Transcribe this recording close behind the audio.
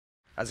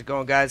How's it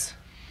going, guys?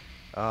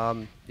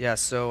 We're here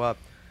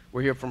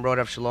from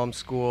Rodef Shalom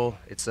School.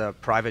 It's a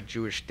private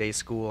Jewish day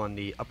school on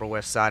the Upper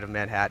West Side of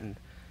Manhattan.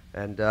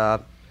 And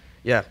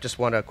just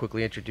want to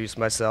quickly introduce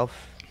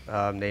myself.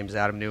 Name's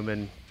Adam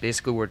Newman.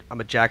 Basically,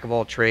 I'm a jack of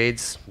all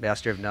trades,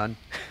 master of none,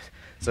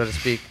 so to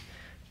speak.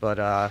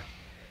 But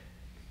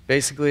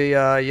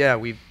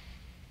we've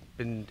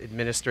been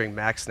administering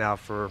Macs now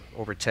for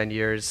over 10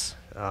 years.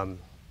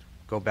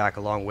 Go back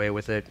a long way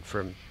with it,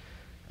 from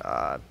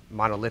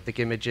monolithic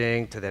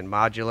imaging to then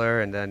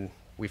modular, and then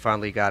we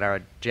finally got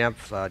our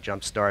Jamf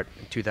jump start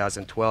in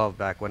 2012,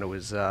 back when it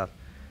was,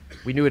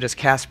 we knew it as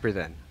Casper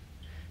then.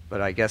 But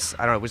I guess,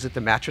 I don't know, was it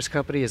the mattress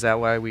company? Is that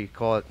why we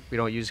call it, we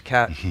don't use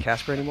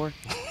Casper anymore?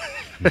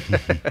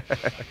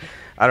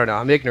 I don't know,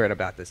 I'm ignorant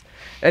about this.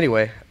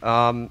 Anyway,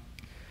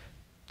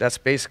 that's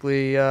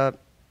basically all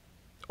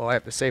I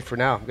have to say for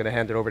now. I'm going to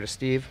hand it over to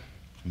Steve.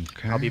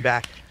 Okay. I'll be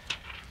back.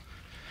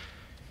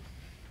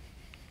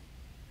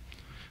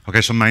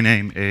 Okay, so my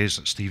name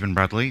is Stephen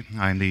Bradley.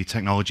 I'm the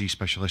technology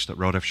specialist at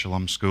Rodef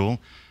Shalom School.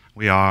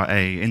 We are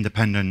an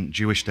independent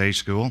Jewish day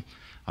school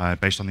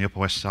based on the Upper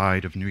West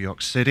Side of New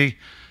York City.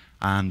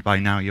 And by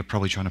now you're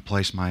probably trying to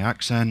place my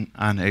accent,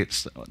 and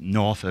it's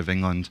north of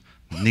England,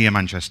 near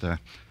Manchester.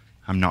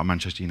 I'm not a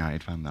Manchester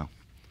United fan, though.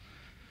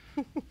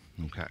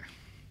 Okay.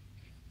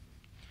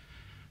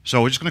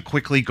 So we're just going to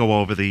quickly go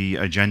over the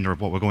agenda of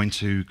what we're going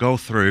to go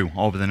through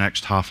over the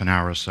next half an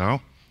hour or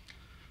so.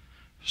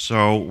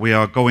 So we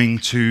are going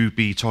to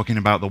be talking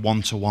about the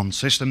one-to-one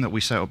system that we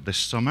set up this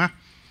summer.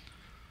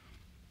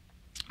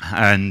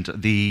 And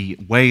the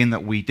way in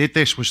that we did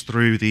this was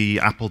through the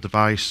Apple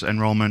Device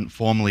Enrollment,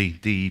 formerly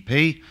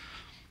DEP.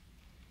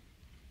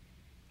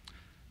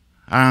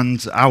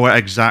 And our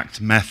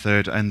exact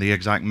method, and the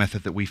exact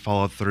method that we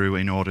followed through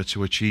in order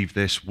to achieve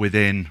this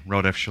within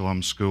Rodef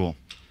Shalom School.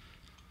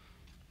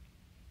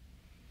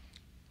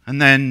 And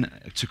then,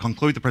 to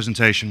conclude the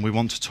presentation, we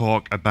want to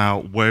talk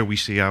about where we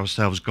see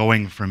ourselves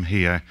going from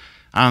here,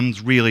 and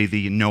really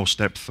the no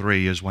step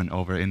 3 as went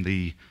over in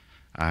the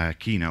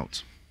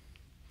keynote.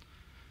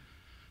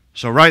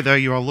 So right there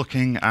you are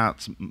looking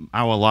at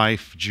our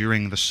life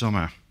during the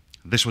summer.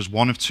 This was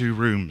one of 2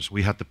 rooms.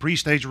 We had the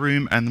pre-stage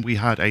room and we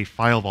had a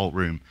file vault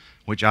room,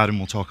 which Adam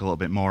will talk a little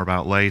bit more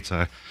about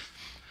later.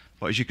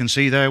 But as you can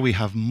see there, we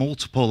have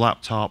multiple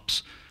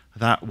laptops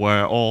that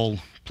were all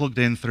plugged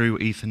in through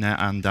Ethernet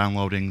and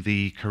downloading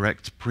the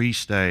correct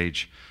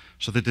pre-stage.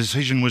 So the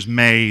decision was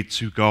made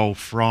to go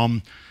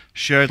from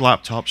shared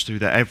laptops to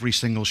that every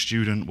single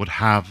student would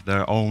have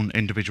their own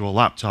individual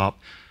laptop,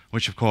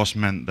 which of course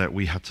meant that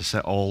we had to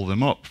set all of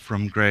them up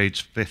from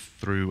grades 5th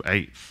through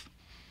 8th.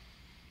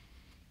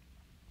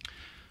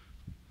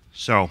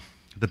 So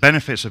the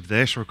benefits of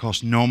this are, of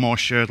course, no more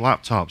shared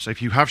laptops.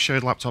 If you have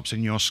shared laptops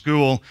in your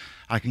school,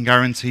 I can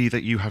guarantee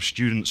that you have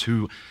students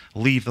who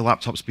leave the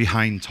laptops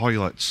behind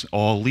toilets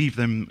or leave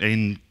them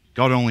in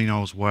God only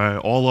knows where,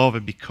 all over,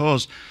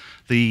 because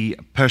the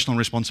personal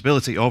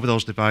responsibility over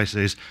those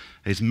devices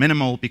is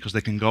minimal, because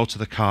they can go to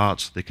the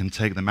carts, they can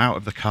take them out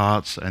of the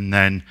carts, and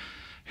then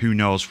who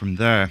knows from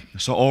there.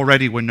 So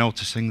already we're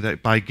noticing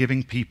that by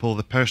giving people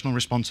the personal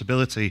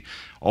responsibility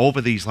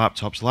over these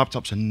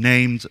laptops are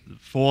named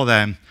for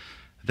them.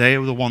 They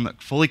are the one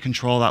that fully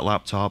control that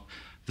laptop.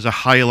 There's a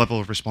higher level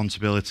of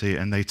responsibility,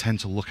 and they tend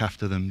to look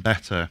after them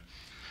better.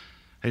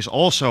 It's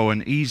also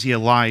an easier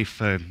life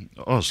for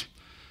us.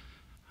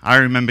 I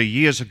remember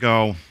years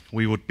ago,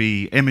 we would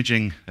be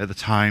imaging at the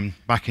time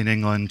back in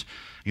England.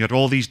 You had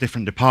all these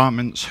different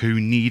departments who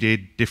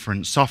needed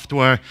different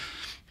software,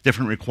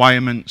 different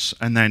requirements,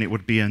 and then it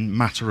would be a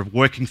matter of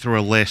working through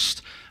a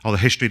list. Oh, the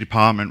history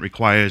department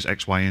requires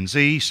X, Y, and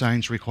Z,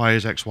 science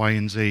requires X, Y,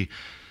 and Z.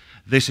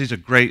 This is a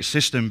great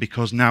system,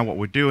 because now what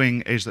we're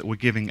doing is that we're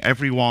giving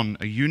everyone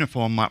a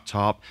uniform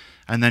laptop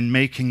and then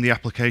making the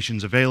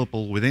applications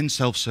available within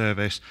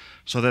self-service,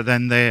 so that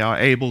then they are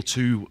able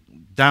to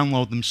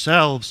download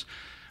themselves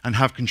and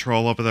have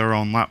control over their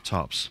own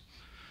laptops.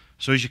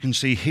 So as you can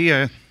see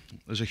here,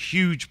 there's a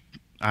huge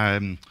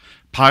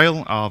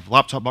pile of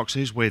laptop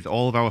boxes with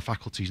all of our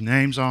faculty's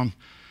names on.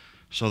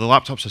 So the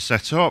laptops are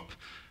set up,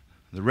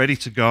 they're ready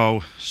to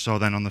go, so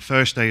then on the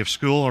first day of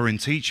school or in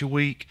teacher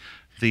week,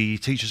 the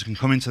teachers can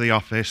come into the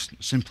office,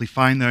 simply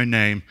find their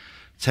name,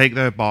 take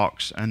their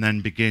box, and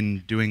then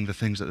begin doing the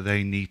things that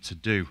they need to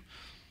do.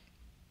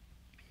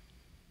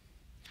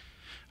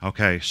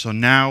 Okay, so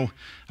now,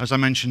 as I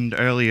mentioned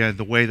earlier,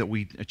 the way that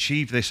we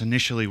achieved this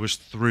initially was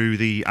through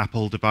the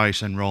Apple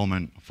Device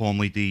Enrollment,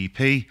 formerly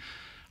DEP.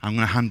 I'm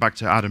going to hand back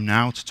to Adam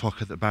now to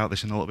talk about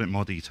this in a little bit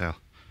more detail.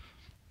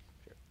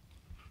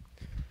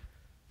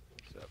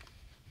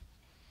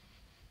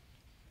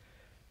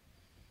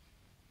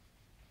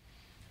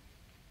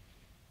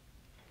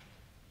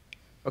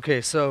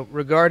 Okay, so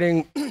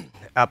regarding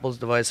Apple's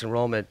device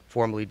enrollment,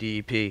 formerly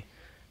DEP,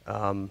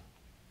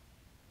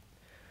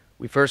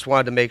 we first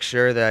wanted to make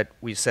sure that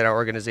we set our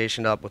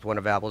organization up with one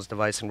of Apple's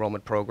device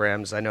enrollment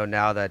programs. I know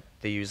now that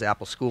they use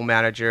Apple School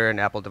Manager and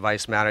Apple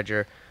Device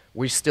Manager.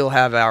 We still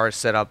have ours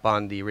set up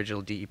on the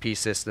original DEP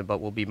system,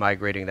 but we'll be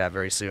migrating that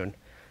very soon.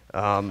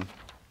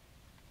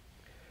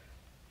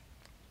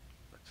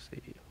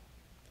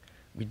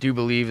 We do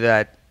believe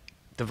that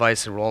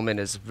device enrollment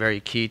is very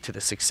key to the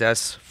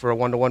success for a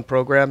one-to-one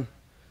program.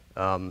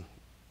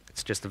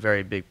 It's just a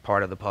very big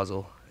part of the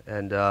puzzle.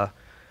 And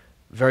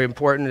very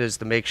important is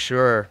to make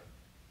sure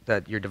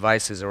that your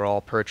devices are all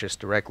purchased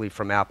directly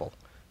from Apple.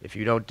 If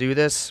you don't do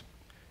this,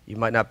 you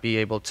might not be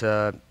able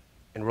to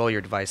enroll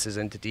your devices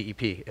into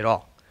DEP at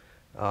all.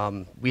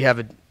 We have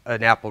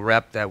an Apple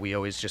rep that we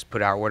always just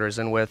put our orders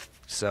in with,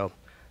 so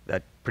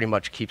that pretty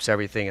much keeps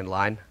everything in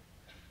line.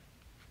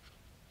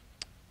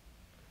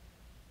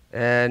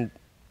 And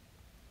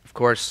of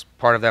course,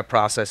 part of that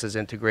process is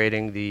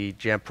integrating the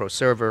Jamf Pro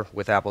server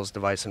with Apple's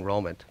device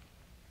enrollment.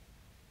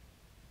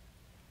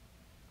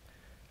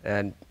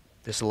 And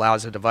this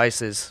allows the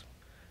devices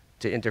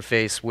to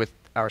interface with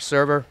our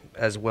server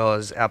as well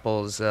as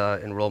Apple's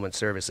enrollment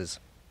services.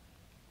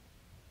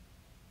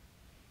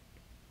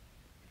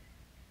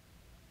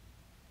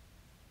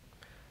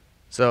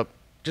 So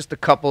just a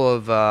couple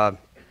of,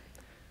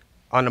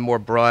 on a more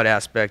broad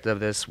aspect of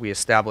this, we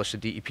established a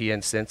DEP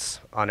instance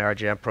on our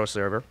Jamf Pro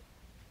server.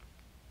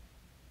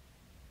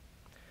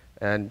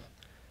 And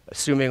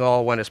assuming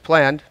all went as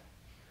planned,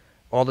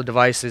 all the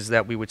devices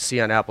that we would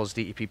see on Apple's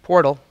DEP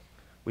portal,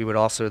 we would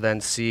also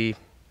then see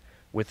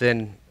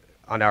within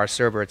on our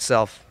server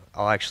itself.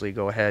 I'll actually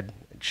go ahead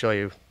and show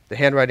you the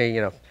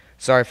handwriting.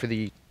 Sorry for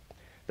the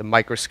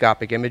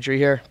microscopic imagery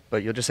here,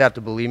 but you'll just have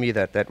to believe me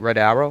that that red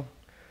arrow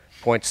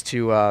points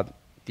to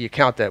the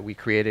account that we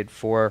created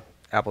for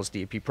Apple's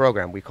DEP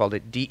program. We called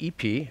it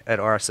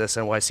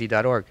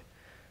dep@rssnyc.org.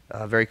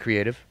 Very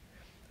creative.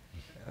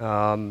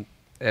 And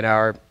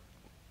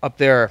up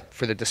there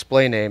for the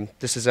display name,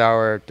 this is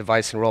our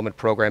device enrollment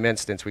program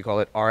instance. We call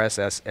it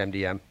RSS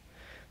MDM.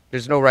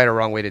 There's no right or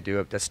wrong way to do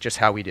it. That's just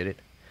how we did it.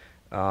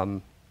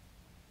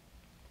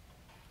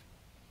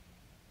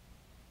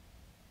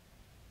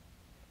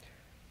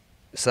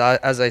 So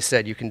as I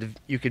said, you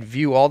can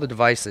view all the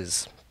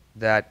devices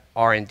that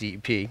are in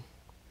DEP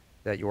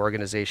that your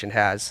organization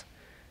has.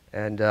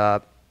 And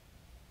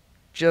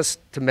just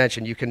to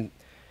mention,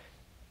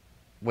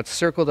 what's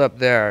circled up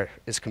there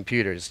is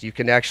computers. You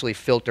can actually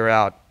filter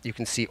out, you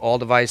can see all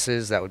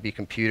devices, that would be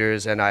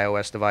computers and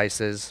iOS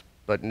devices.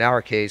 But in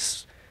our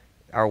case,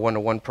 our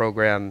one-to-one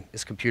program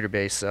is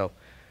computer-based, so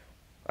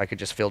I could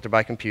just filter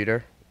by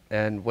computer.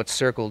 And what's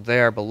circled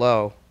there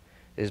below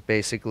is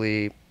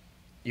basically,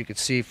 you could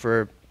see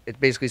it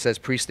basically says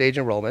pre-stage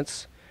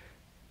enrollments.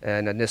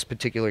 And in this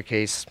particular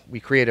case,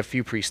 we create a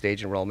few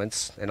pre-stage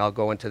enrollments, and I'll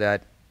go into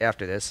that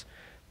after this.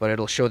 But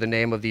it'll show the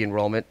name of the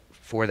enrollment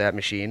for that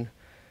machine,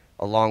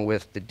 along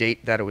with the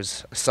date that it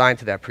was assigned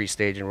to that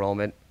pre-stage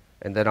enrollment,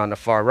 and then on the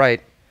far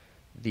right,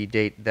 the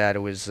date that it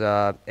was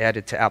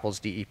added to Apple's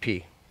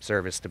DEP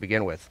service to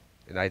begin with.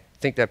 And I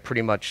think that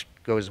pretty much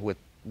goes with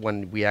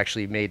when we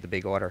actually made the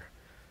big order.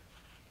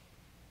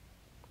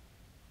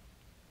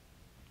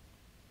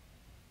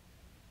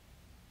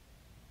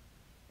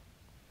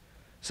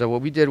 So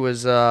what we did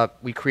was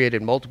we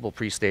created multiple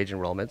pre-stage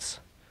enrollments,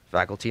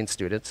 faculty and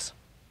students.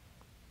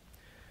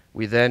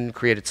 We then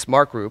created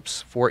smart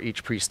groups for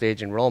each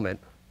pre-stage enrollment,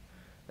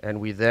 and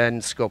we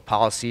then scoped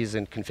policies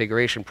and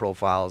configuration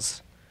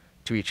profiles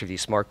to each of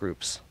these smart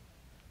groups.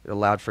 It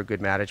allowed for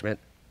good management.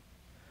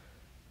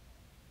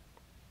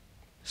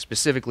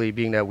 Specifically,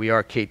 being that we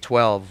are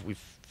K-12, we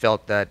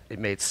felt that it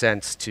made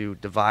sense to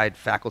divide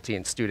faculty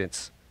and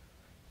students.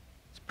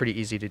 It's pretty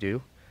easy to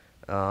do.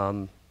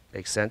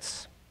 Makes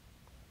sense.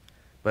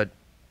 But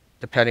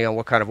depending on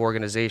what kind of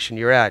organization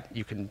you're at,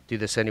 you can do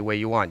this any way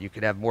you want. You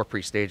could have more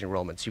pre-stage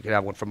enrollments. You could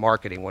have one for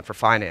marketing, one for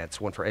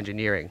finance, one for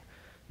engineering.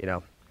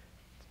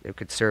 It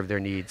could serve their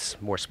needs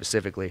more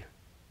specifically.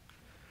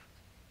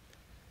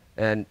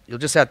 And you'll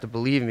just have to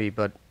believe me,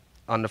 but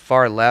on the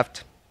far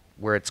left,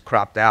 where it's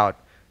cropped out,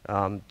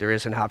 there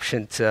is an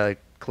option to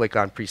click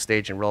on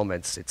pre-stage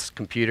enrollments. It's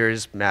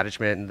computers,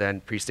 management, and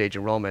then pre-stage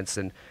enrollments.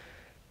 And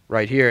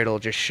right here, it'll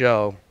just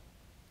show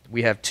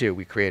we have two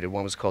we created.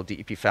 One was called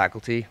DEP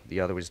faculty, the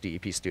other was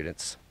DEP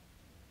students.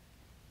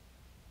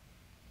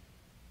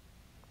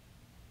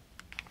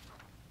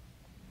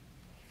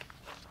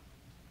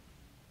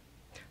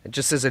 And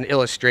just as an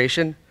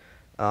illustration,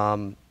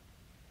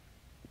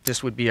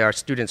 this would be our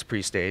students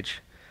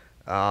pre-stage.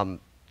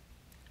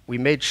 We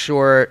made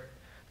sure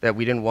that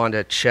we didn't want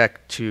to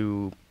check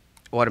to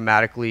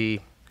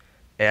automatically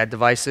add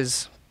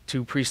devices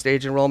to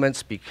pre-stage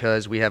enrollments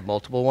because we have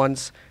multiple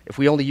ones. If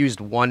we only used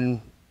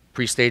one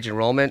pre-stage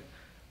enrollment,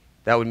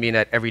 that would mean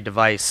that every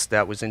device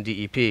that was in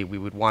DEP, we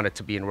would want it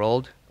to be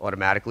enrolled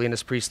automatically in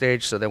this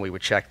pre-stage, so then we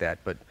would check that.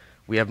 But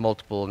we have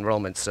multiple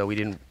enrollments, so we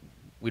didn't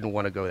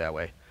want to go that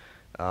way.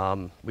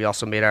 We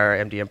also made our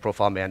MDM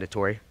profile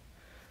mandatory.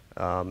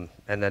 And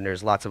then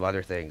there's lots of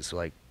other things,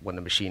 like when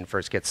the machine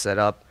first gets set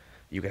up,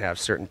 you can have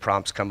certain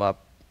prompts come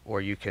up,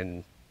 or you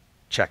can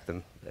check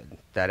them.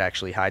 That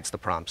actually hides the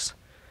prompts.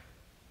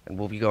 And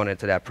we'll be going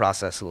into that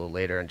process a little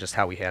later and just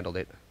how we handled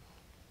it.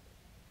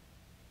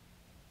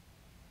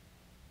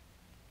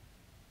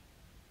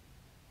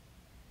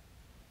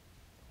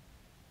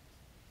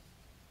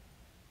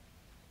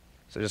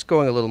 So just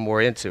going a little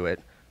more into it,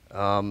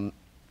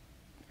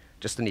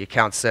 just in the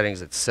account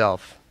settings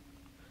itself,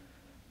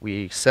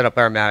 we set up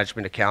our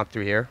management account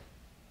through here.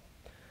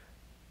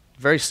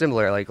 Very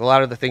similar, like a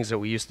lot of the things that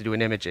we used to do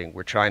in imaging,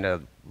 we're trying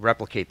to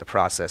replicate the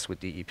process with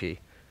DEP.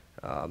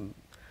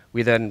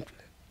 We then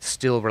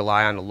still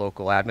rely on a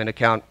local admin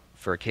account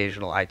for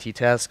occasional IT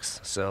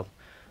tasks, so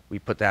we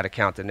put that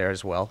account in there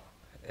as well.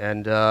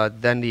 And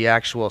then the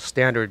actual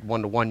standard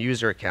one-to-one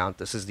user account,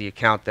 this is the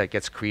account that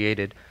gets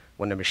created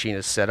when the machine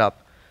is set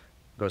up,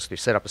 goes through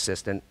Setup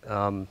Assistant.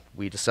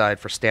 We decide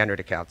for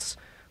standard accounts.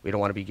 We don't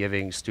want to be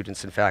giving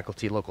students and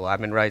faculty local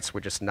admin rights.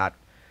 We're not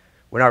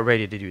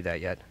ready to do that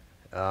yet.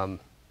 But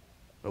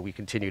we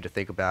continue to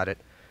think about it.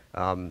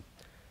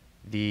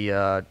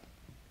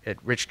 At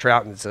Rich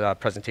Troughton's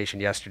presentation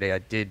yesterday,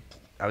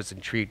 I was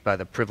intrigued by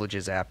the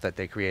privileges app that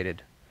they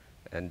created,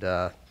 and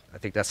I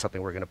think that's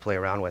something we're going to play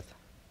around with.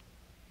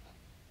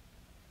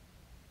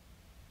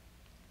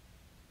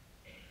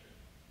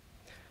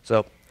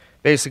 So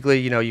basically,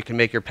 you can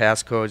make your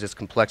passcodes as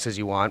complex as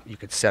you want. You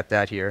could set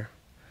that here.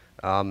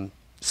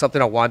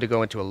 Something I wanted to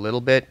go into a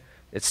little bit,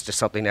 it's just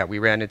something that we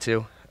ran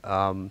into.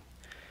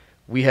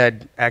 We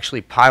had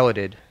actually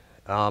piloted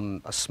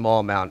a small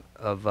amount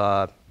of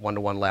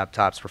one-to-one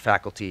laptops for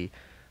faculty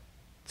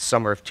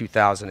summer of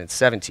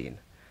 2017.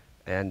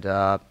 And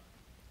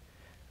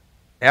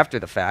after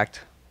the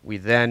fact, we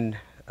then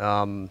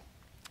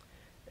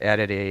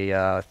added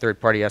a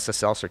third-party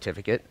SSL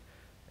certificate.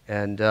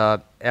 And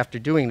after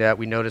doing that,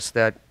 we noticed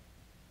that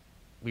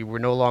we were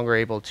no longer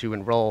able to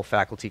enroll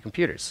faculty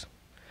computers.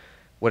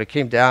 What it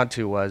came down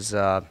to was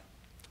the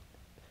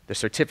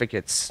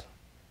certificates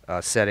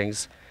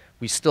settings.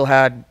 We still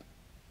had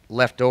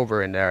left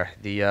over in there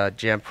the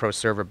Jamf Pro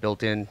Server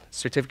built-in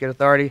certificate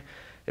authority.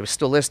 It was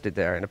still listed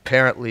there, and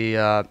apparently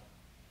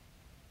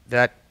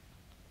that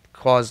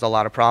caused a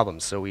lot of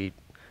problems. So we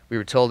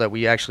were told that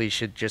we actually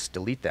should just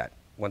delete that.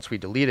 Once we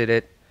deleted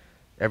it,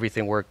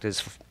 everything worked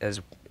as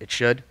it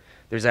should.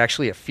 There's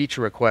actually a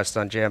feature request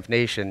on Jamf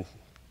Nation.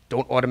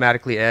 Don't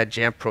automatically add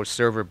Jamf Pro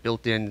Server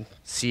built-in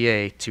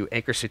CA to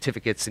anchor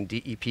certificates and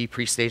DEP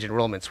pre-stage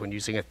enrollments when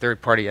using a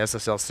third-party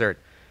SSL cert.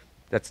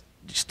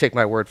 Just take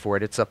my word for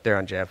it. It's up there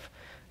on Jamf.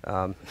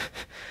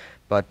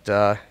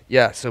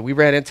 Yeah, so we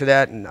ran into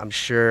that, and I'm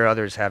sure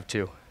others have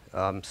too.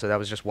 So that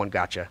was just one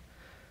gotcha.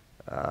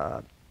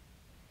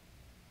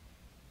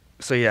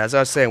 So yeah, as I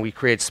was saying, we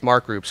create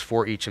smart groups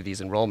for each of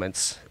these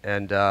enrollments,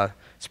 and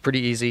it's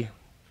pretty easy.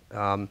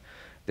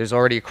 There's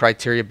already a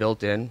criteria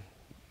built in,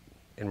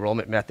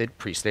 enrollment method,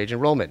 pre-stage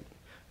enrollment.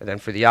 And then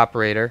for the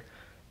operator,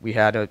 we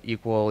had to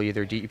equal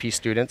either DEP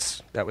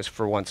students, that was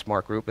for one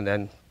smart group, and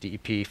then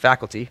DEP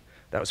faculty,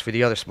 that was for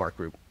the other smart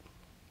group.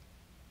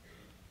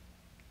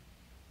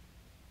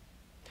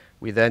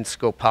 We then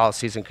scope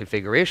policies and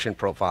configuration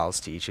profiles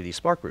to each of these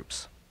smart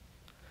groups.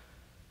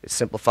 It's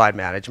simplified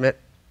management,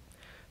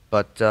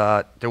 but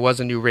there was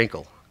a new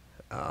wrinkle.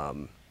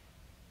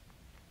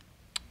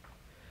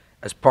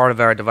 As part of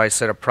our device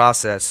setup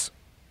process,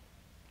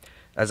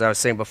 as I was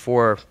saying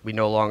before, we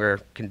no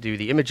longer can do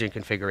the imaging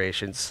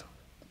configurations.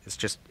 It's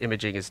just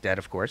imaging is dead,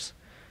 of course.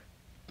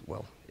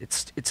 Well,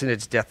 it's in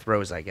its death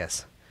throes, I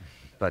guess.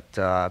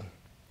 But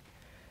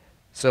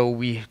so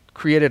we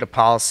created a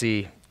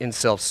policy in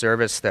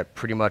self-service that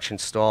pretty much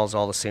installs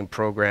all the same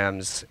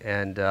programs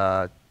and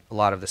a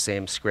lot of the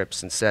same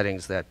scripts and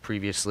settings that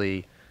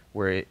previously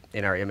were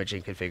in our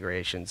imaging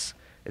configurations.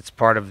 It's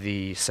part of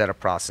the setup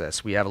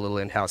process. We have a little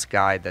in-house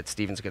guide that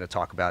Steven's going to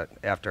talk about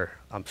after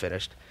I'm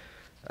finished.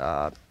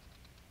 And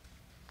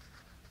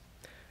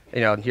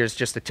here's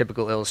just a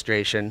typical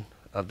illustration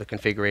of the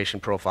configuration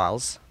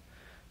profiles.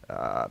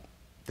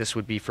 This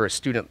would be for a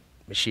student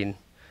machine.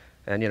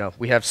 And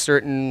we have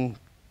certain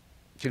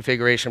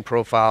configuration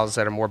profiles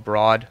that are more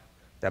broad,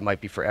 that might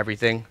be for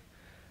everything.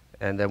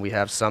 And then we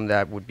have some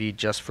that would be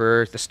just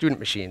for the student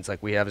machines.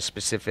 Like we have a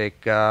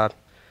specific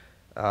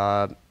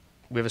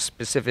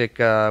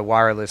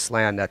wireless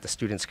LAN that the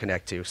students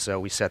connect to. So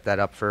we set that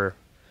up for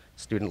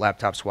student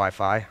laptops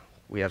Wi-Fi.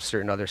 We have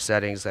certain other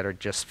settings that are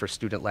just for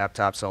student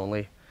laptops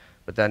only.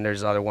 But then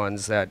there's other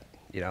ones that,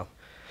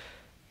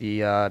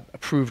 the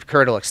approved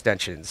kernel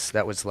extensions.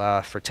 That was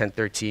for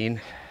 10.13,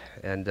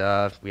 and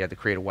we had to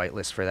create a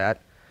whitelist for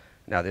that.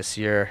 Now this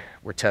year,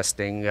 we're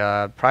testing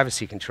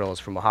privacy controls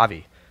for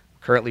Mojave.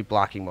 Currently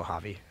blocking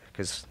Mojave,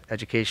 because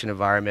education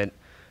environment,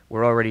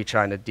 we're already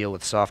trying to deal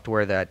with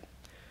software that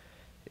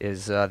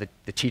is, the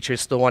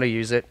teachers still want to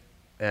use it,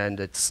 and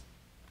its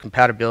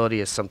compatibility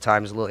is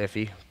sometimes a little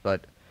iffy,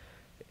 but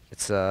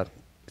it's a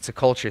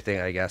culture thing,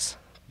 I guess.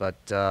 But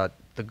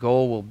the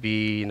goal will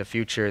be in the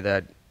future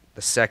that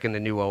the second the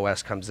new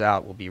OS comes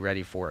out, we'll be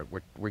ready for it.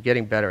 We're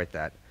getting better at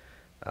that.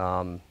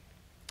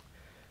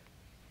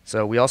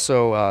 So we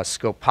also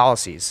scope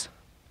policies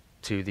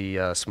to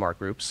the smart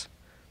groups.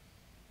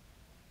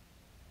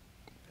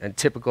 And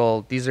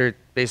these are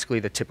basically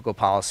the typical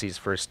policies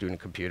for a student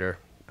computer.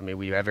 I mean,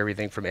 we have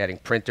everything from adding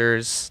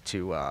printers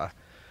to,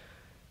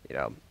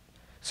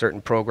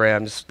 certain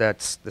programs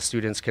that the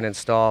students can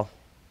install.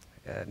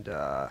 And,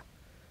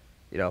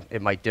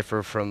 it might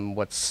differ from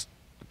what's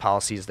the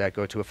policies that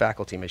go to a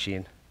faculty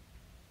machine.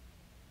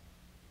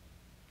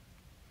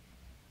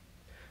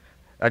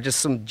 Just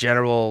some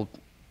general,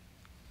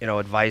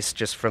 advice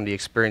just from the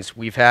experience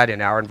we've had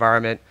in our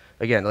environment.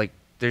 Again, like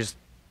this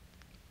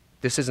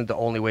isn't the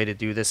only way to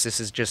do this. This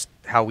is just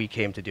how we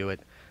came to do it.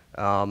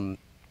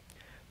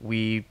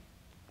 We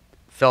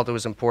felt it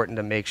was important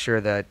to make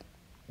sure that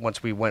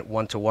once we went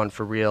one-to-one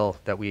for real,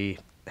 that we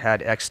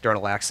had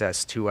external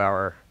access to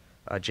our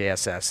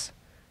JSS.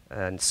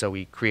 And so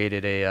we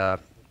created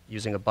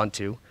using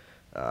Ubuntu,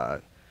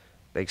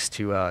 thanks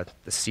to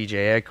the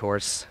CJA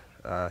course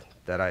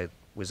that I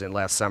was in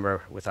last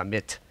summer with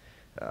Amit.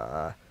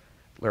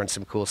 Learned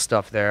some cool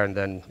stuff there, and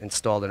then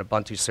installed an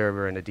Ubuntu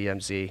server and a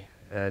DMZ.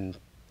 And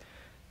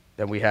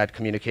then we had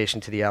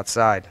communication to the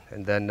outside.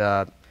 And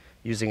then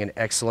using an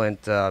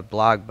excellent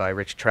blog by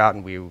Rich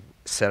Troughton, we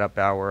set up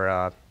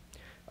our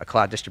a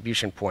cloud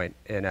distribution point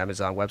in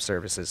Amazon Web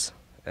Services,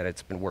 and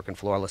it's been working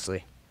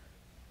flawlessly.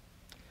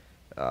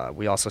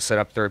 We also set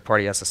up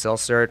third-party SSL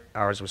cert.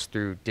 Ours was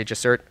through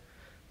DigiCert.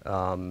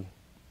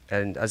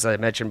 And as I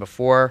mentioned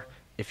before,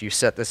 if you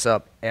set this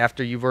up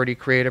after you've already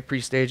created a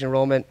pre-stage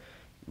enrollment,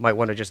 you might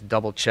want to just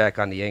double check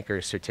on the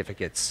anchor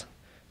certificates.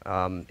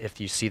 If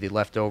you see the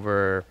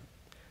leftover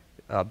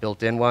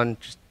built-in one,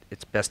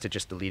 it's best to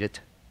just delete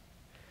it.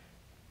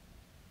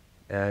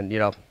 And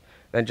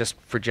then just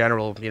for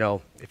general,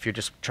 if you're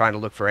just trying to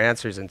look for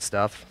answers and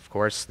stuff, of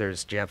course,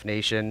 there's Jamf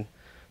Nation,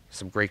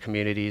 some great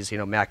communities,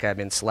 Mac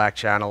Admin Slack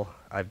channel.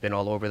 I've been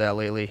all over that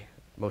lately,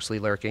 mostly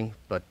lurking,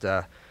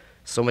 but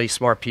so many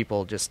smart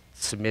people just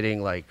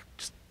submitting like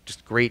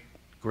just great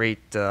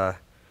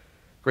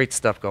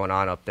stuff going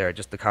on up there.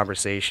 Just the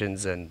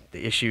conversations and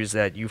the issues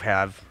that you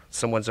have,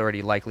 someone's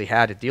already likely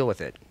had to deal with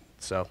it.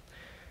 So,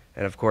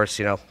 and of course,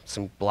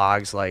 some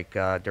blogs like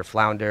Der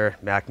Flounder,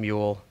 Mac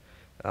Mule.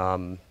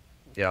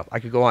 I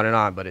could go on and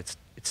on, but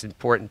it's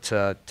important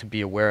to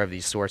be aware of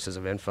these sources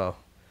of info.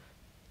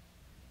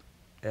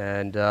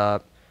 And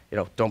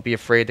don't be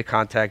afraid to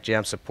contact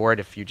Jamf support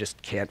if you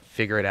just can't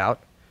figure it out.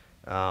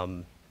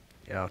 Don't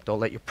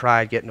let your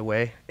pride get in the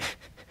way.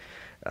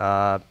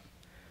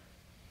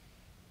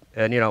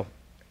 And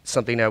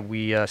something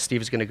that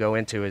Steve is going to go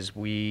into is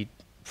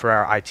for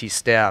our IT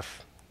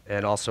staff,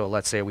 and also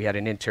let's say we had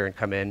an intern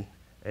come in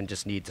and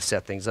just need to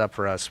set things up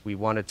for us. We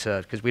wanted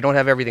to, because we don't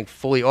have everything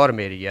fully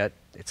automated yet,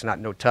 it's not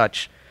no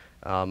touch,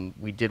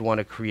 we did want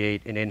to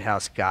create an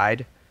in-house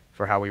guide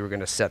for how we were going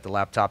to set the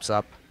laptops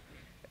up.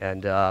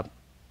 And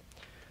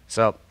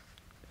so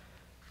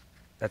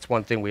that's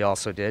one thing we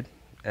also did.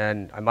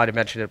 And I might have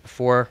mentioned it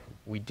before,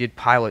 we did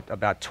pilot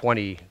about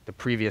 20 the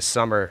previous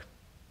summer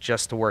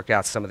just to work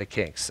out some of the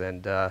kinks.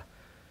 And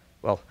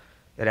well,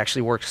 it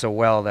actually worked so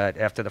well that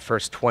after the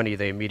first 20,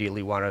 they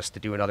immediately wanted us to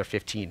do another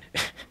 15.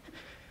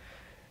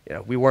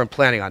 We weren't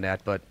planning on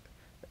that, but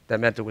that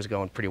meant it was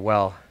going pretty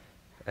well.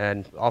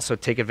 And also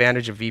take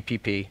advantage of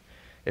VPP.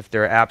 If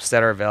there are apps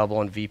that are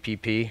available in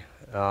VPP,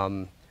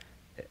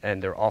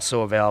 and they're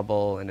also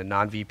available in a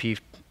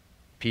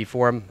non-VPP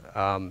form,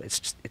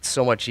 it's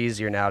so much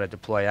easier now to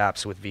deploy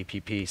apps with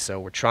VPP. So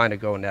we're trying to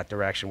go in that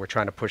direction. We're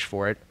trying to push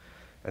for it.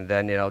 And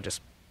then,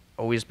 just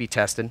always be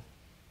testing.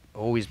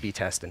 Always be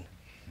testing.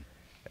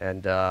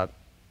 And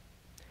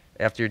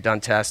after you're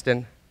done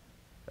testing,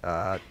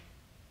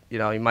 you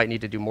might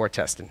need to do more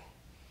testing.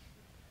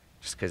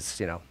 Just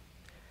because,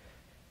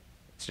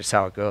 it's just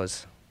how it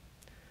goes.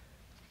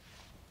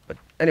 But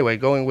anyway,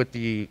 going with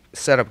the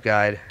setup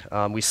guide,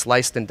 we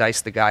sliced and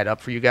diced the guide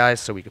up for you guys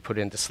so we could put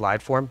it into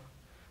slide form.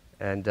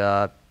 And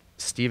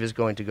Steve is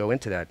going to go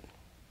into that.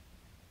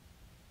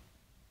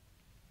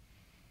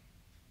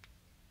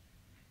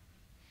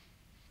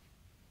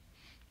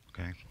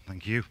 Okay,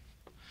 thank you.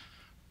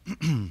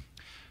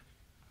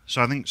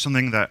 So I think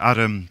something that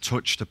Adam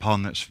touched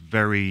upon that's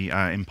very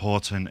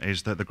important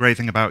is that the great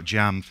thing about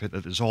Jamf is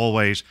that there's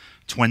always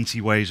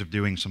 20 ways of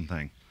doing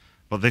something.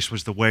 But this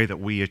was the way that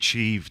we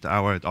achieved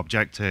our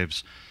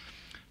objectives.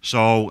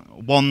 So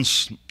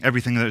once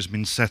everything that has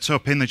been set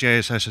up in the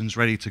JSS is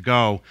ready to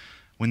go,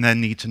 we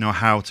then need to know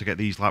how to get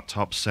these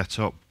laptops set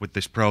up with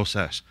this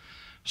process.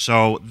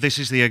 So this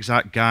is the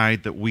exact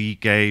guide that we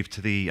gave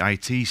to the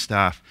IT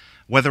staff.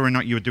 Whether or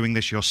not you're doing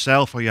this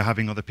yourself or you're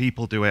having other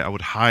people do it, I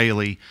would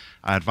highly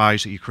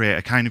advise that you create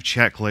a kind of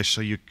checklist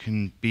so you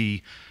can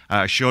be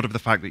assured of the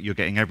fact that you're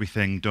getting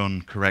everything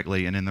done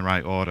correctly and in the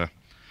right order.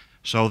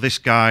 So this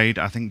guide,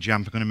 I think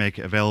Jamf are going to make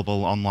it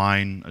available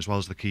online as well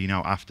as the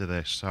keynote after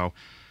this. So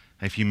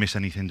if you miss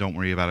anything, don't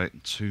worry about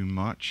it too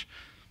much.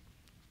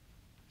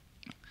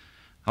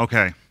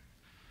 Okay.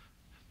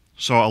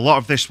 So a lot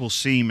of this will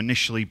seem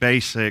initially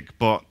basic,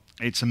 but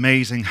it's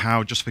amazing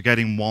how just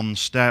forgetting one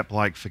step,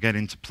 like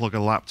forgetting to plug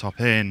a laptop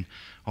in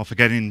or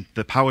forgetting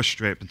the power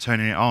strip and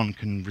turning it on,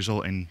 can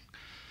result in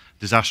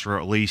disaster or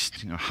at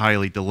least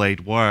highly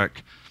delayed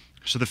work.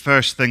 So the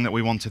first thing that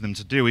we wanted them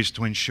to do is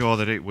to ensure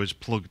that it was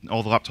plugged,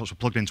 all the laptops were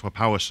plugged into a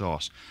power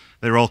source.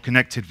 They were all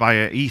connected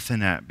via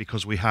Ethernet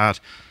because we had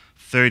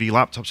 30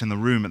 laptops in the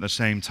room at the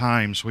same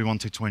time, so we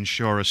wanted to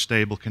ensure a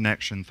stable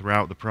connection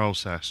throughout the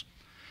process.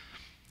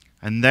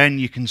 And then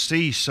you can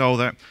see so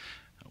that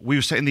we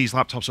were setting these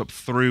laptops up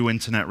through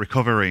internet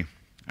recovery.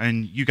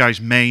 And you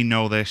guys may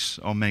know this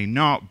or may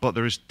not, but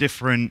there is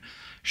different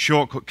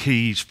shortcut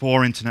keys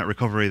for internet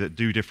recovery that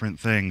do different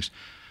things.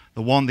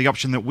 The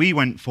option that we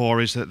went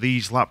for is that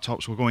these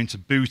laptops were going to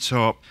boot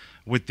up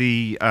with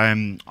the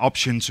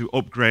option to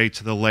upgrade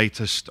to the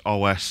latest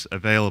OS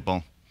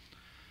available.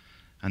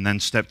 And then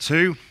step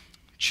 2,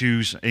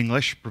 choose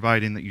English,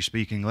 providing that you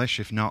speak English.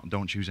 If not,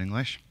 don't choose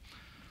English.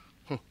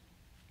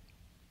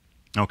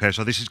 Okay,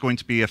 so this is going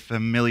to be a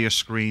familiar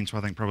screen to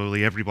I think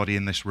probably everybody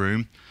in this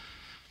room.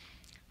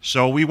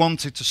 So we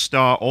wanted to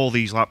start all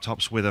these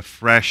laptops with a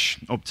fresh,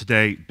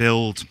 up-to-date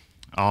build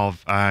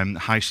of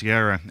High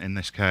Sierra in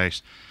this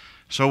case.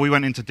 So we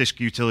went into disk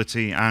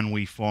utility and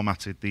we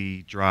formatted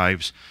the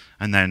drives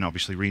and then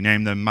obviously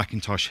renamed them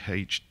Macintosh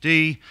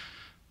HD,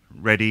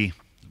 ready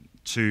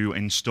to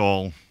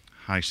install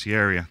High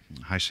Sierra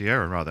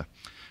rather.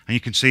 And you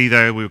can see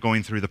there we were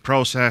going through the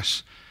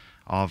process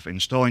of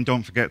installing.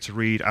 Don't forget to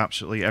read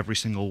absolutely every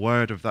single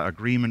word of that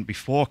agreement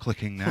before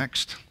clicking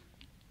next.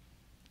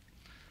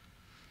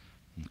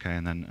 Okay,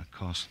 and then of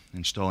course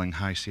installing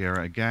High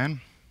Sierra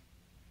again.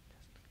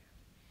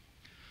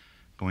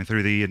 Going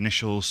through the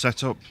initial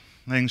setup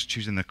things,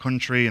 choosing the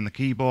country and the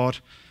keyboard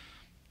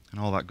and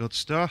all that good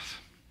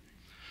stuff.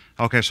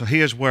 Okay, so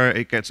here's where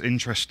it gets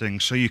interesting.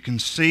 So you can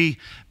see,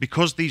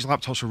 because these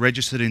laptops were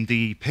registered in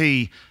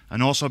DEP,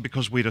 and also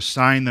because we'd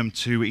assigned them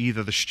to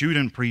either the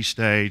student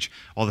pre-stage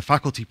or the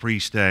faculty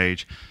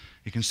pre-stage,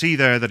 you can see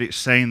there that it's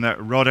saying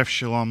that Rod F.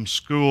 Shalom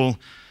School,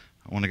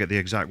 I want to get the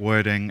exact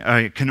wording,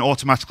 can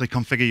automatically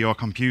configure your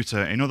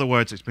computer. In other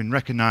words, it's been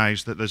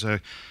recognized that there's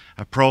a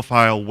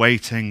profile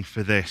waiting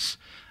for this.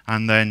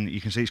 And then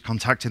you can see it's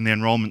contacting the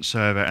enrollment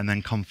server and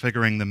then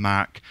configuring the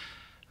Mac.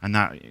 And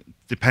that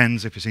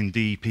depends if it's in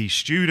DEP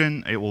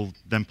student, it will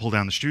then pull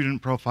down the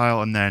student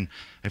profile. And then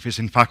if it's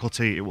in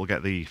faculty, it will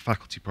get the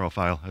faculty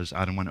profile, as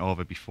Adam went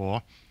over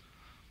before.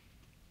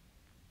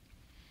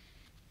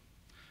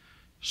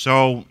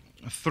 So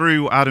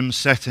through Adam's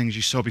settings,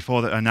 you saw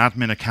before that an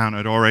admin account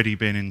had already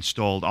been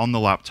installed on the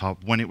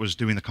laptop when it was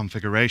doing the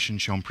configuration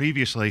shown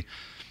previously.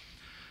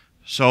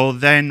 So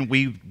then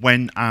we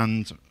went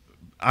and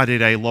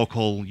added a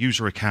local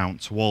user account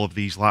to all of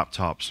these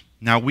laptops.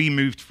 Now we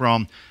moved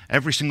from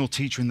every single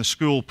teacher in the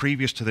school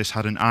previous to this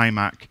had an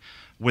iMac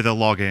with a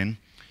login.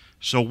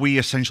 So we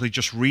essentially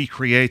just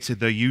recreated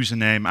their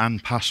username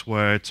and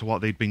password to what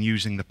they'd been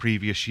using the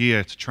previous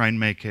year to try and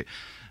make it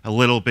a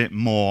little bit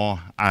more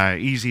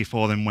easy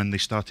for them when they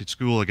started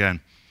school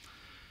again.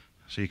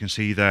 So you can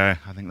see there,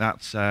 I think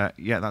that's,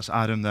 yeah, that's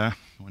Adam there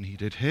when he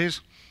did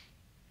his.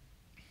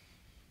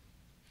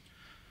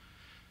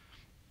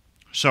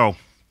 So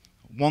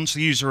once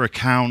the user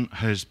account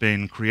has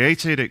been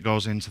created, it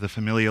goes into the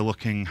familiar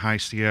looking High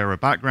Sierra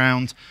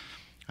background,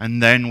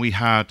 and then we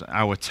had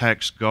our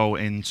text go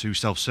into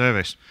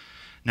self-service.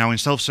 Now in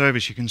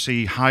self-service you can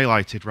see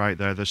highlighted right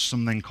there, there's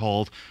something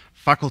called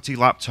faculty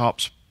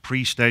laptops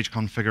pre-stage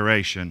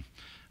configuration,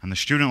 and the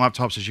student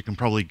laptops, as you can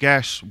probably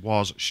guess,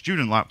 was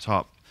student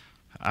laptop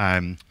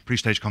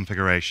pre-stage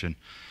configuration.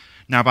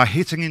 Now by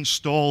hitting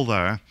install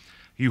there,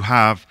 you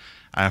have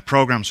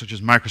programs such as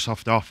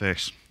Microsoft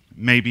Office,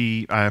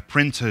 maybe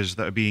printers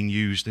that are being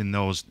used in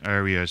those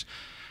areas,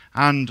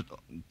 and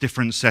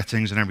different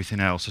settings and everything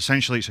else.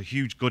 Essentially, it's a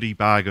huge goodie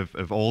bag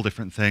of all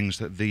different things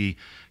that the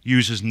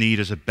users need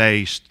as a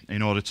base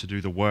in order to do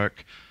the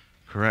work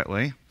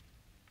correctly.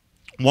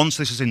 Once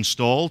this is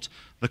installed,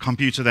 the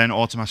computer then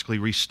automatically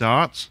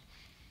restarts.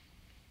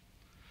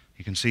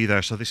 You can see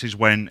there, so this is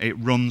when it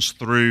runs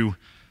through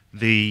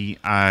the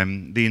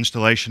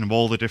installation of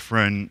all the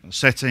different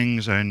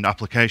settings and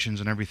applications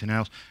and everything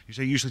else. You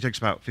say it usually takes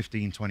about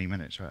 15-20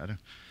 minutes, right, Adam?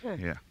 Yeah.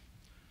 Yeah.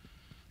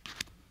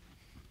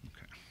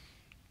 Okay.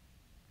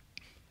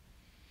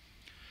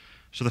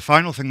 So the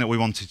final thing that we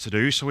wanted to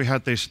do, so we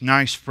had this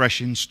nice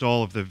fresh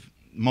install of the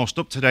most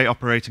up-to-date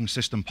operating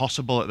system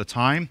possible at the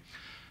time.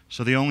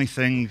 So the only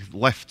thing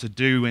left to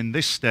do in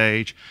this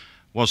stage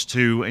was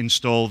to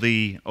install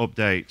the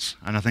updates.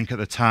 And I think at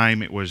the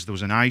time there was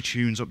an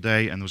iTunes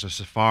update and there was a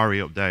Safari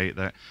update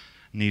that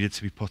needed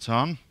to be put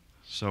on.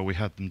 So we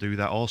had them do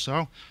that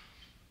also.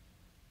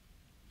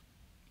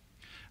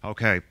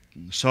 Okay,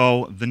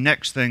 so the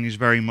next thing is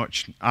very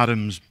much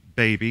Adam's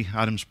baby,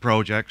 Adam's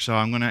project. So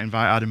I'm going to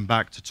invite Adam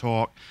back to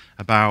talk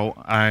about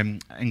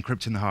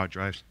encrypting the hard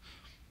drives.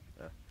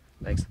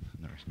 Thanks.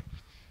 No worries.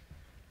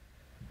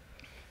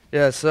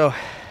 Yeah, so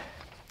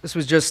this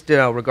was just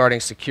regarding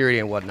security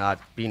and whatnot,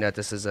 being that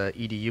this is an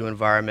EDU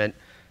environment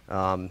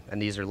and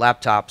these are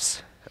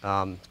laptops.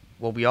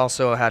 Well, we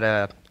also had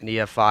an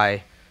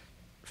EFI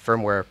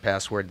firmware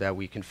password that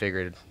we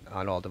configured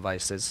on all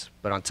devices.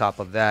 But on top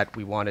of that,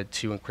 we wanted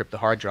to encrypt the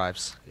hard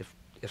drives.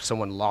 If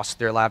someone lost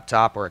their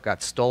laptop or it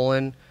got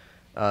stolen,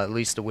 at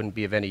least it wouldn't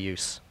be of any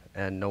use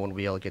and no one would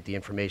be able to get the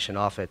information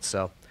off it.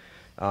 So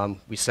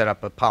we set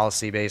up a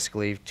policy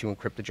basically to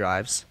encrypt the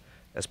drives.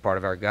 As part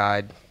of our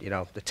guide,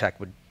 the tech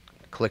would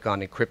click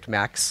on Encrypt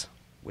Max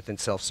within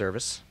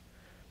self-service,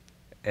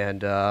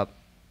 and then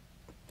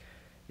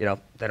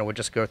it would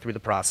just go through the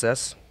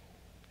process.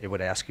 It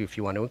would ask you if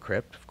you want to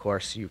encrypt. Of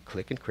course, you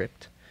click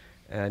encrypt,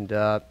 and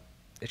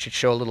it should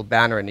show a little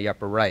banner in the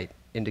upper right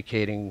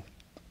indicating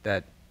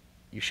that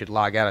you should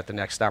log out at the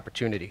next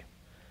opportunity.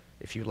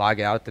 If you log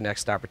out at the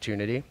next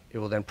opportunity, it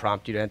will then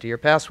prompt you to enter your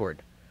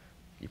password.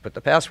 You put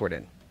the password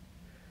in,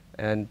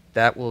 and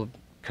that will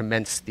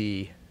commence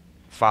the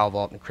file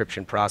vault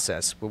encryption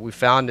process. What we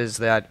found is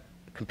that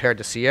compared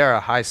to Sierra,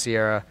 High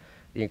Sierra,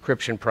 the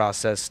encryption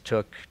process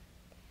took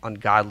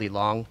ungodly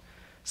long.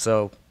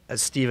 So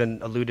as Stephen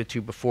alluded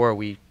to before,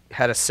 we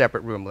had a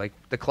separate room. Like,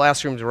 the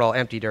classrooms were all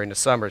empty during the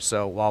summer,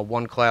 so while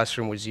one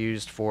classroom was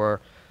used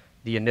for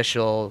the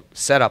initial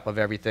setup of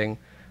everything,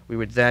 we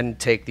would then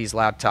take these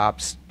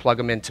laptops, plug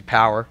them into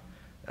power,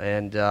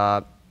 and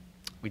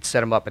we'd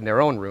set them up in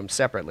their own room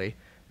separately,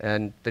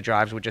 and the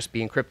drives would just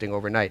be encrypting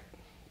overnight.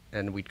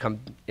 And we'd come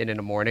in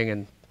the morning,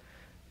 and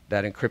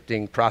that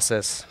encrypting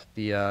process,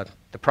 the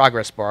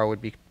progress bar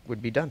would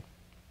be done.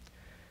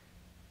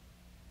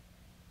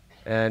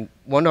 And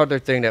one other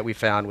thing that we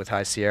found with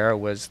High Sierra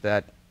was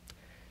that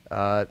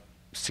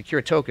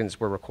secure tokens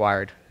were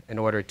required in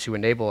order to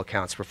enable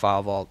accounts for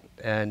File Vault.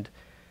 And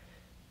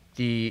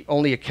the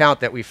only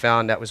account that we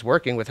found that was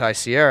working with High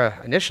Sierra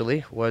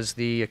initially was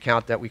the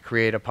account that we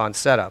create upon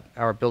setup.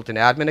 Our built-in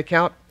admin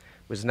account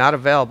was not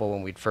available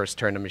when we'd first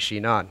turned the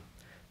machine on.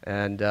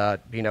 And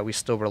being that we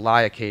still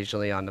rely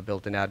occasionally on the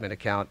built-in admin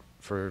account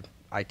for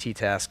IT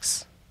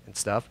tasks and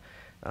stuff,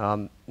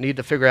 need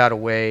to figure out a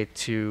way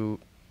to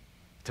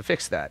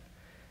fix that.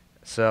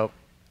 So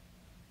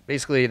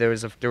basically, there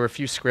were a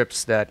few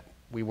scripts that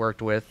we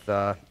worked with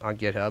on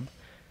GitHub,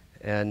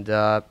 and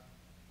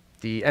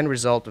the end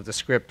result of the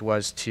script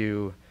was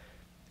to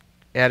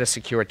add a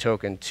secure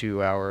token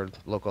to our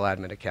local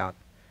admin account.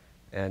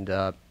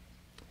 And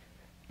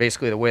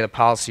basically, the way the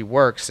policy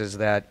works is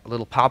that a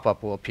little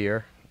pop-up will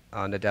appear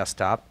on the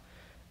desktop.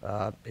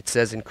 It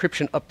says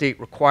encryption update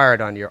required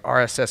on your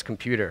RSS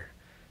computer,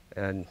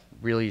 and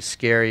really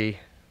scary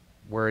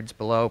words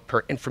below.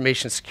 Per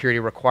information security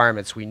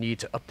requirements, we need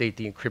to update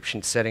the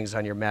encryption settings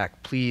on your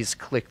Mac. Please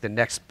click the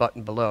next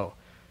button below.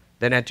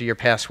 Then enter your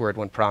password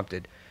when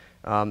prompted.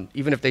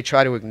 Even if they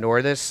try to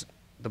ignore this,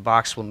 the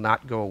box will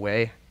not go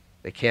away.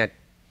 They can't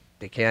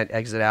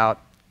exit out.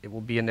 It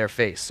will be in their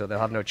face, so they'll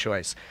have no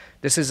choice.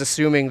 This is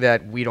assuming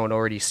that we don't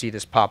already see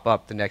this pop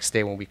up the next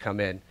day when we come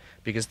in,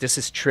 because this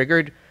is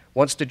triggered.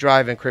 Once the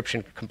drive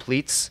encryption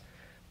completes,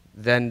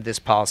 then this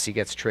policy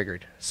gets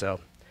triggered.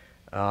 So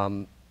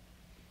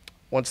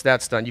once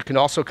that's done, you can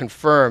also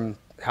confirm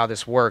how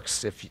this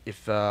works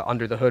if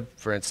under the hood,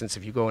 for instance,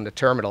 if you go into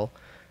terminal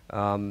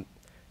and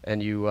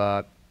you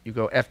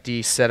go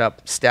FD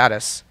setup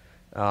status,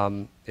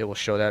 it will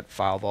show that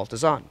File Vault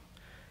is on.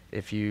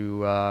 If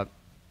you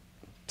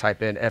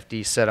type in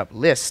FD setup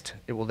list,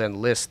 it will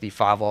then list the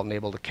File Vault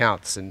enabled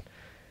accounts. And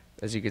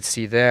as you can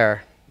see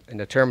there in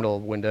the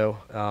terminal window,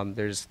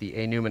 there's the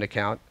A-Newman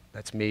account,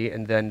 that's me,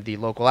 and then the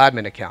local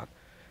admin account.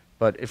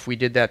 But if we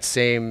did that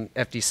same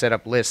FD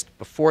setup list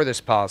before this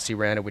policy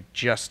ran, it would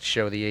just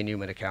show the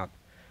A-Newman account.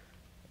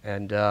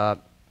 And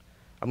I'm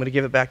going to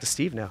give it back to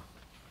Steve now.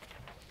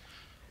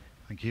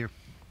 Thank you.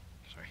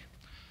 Sorry.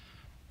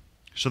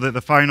 So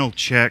the final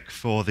check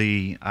for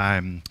the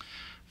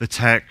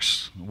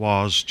text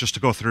was just to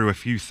go through a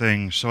few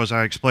things. So as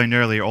I explained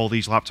earlier, all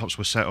these laptops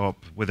were set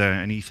up with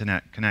an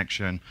Ethernet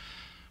connection.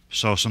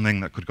 So something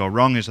that could go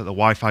wrong is that the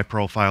Wi-Fi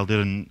profile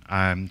didn't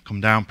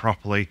come down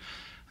properly.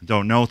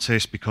 Don't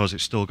notice because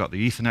it's still got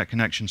the Ethernet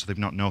connection, so they've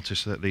not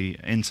noticed that the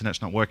internet's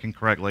not working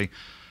correctly.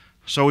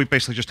 So we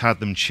basically just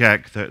had them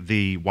check that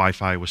the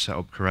Wi-Fi was set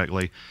up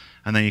correctly.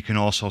 And then you can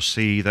also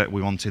see that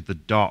we wanted the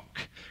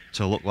dock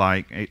to look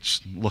like it's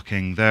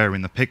looking there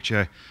in the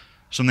picture.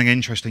 Something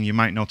interesting, you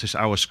might notice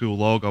our school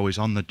logo is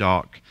on the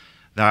dock.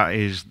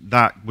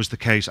 That was the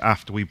case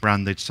after we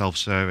branded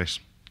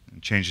self-service.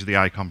 It changes the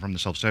icon from the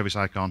self-service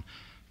icon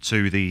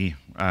to the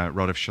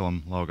Road of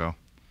Shalom logo.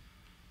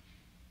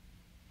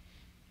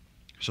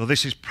 So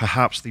this is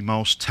perhaps the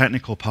most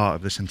technical part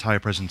of this entire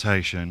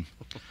presentation,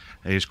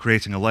 is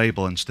creating a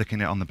label and sticking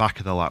it on the back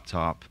of the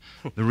laptop.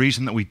 The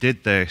reason that we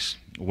did this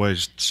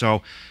was,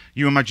 so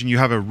you imagine you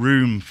have a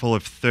room full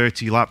of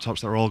 30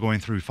 laptops that are all going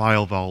through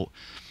File Vault,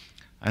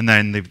 and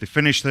then they've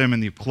finished them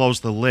and they've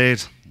closed the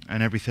lid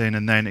and everything,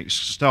 and then it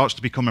starts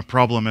to become a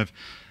problem of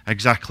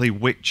exactly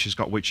which has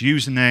got which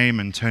username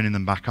and turning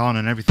them back on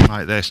and everything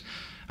like this.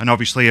 And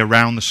obviously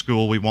around the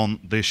school we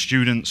want the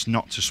students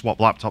not to swap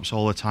laptops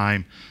all the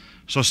time.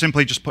 So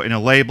simply just putting a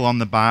label on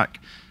the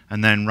back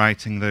and then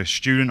writing the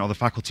student or the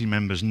faculty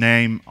member's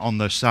name on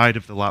the side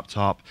of the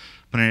laptop,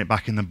 putting it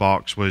back in the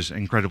box was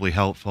incredibly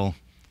helpful.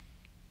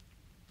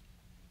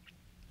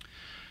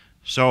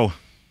 So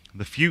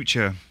the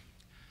future,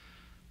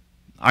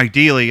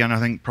 ideally, and I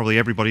think probably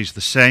everybody's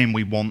the same,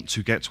 we want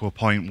to get to a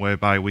point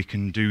whereby we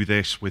can do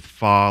this with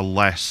far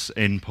less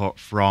input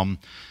from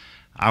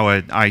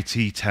our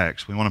IT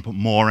techs. We want to put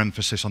more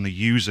emphasis on the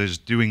users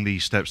doing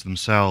these steps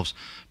themselves,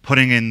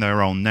 putting in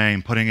their own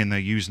name, putting in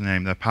their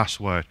username, their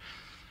password.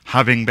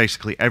 having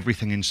basically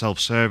everything in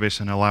self-service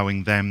and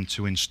allowing them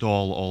to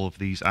install all of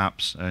these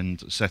apps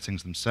and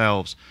settings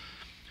themselves.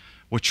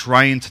 We're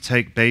trying to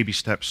take baby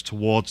steps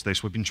towards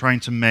this. We've been trying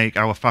to make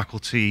our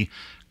faculty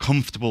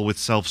comfortable with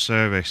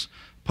self-service,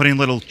 putting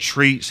little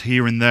treats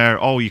here and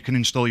there. Oh, you can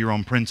install your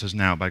own printers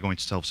now by going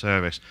to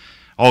self-service.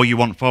 Oh, you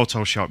want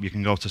Photoshop, you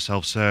can go to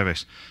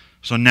self-service.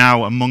 So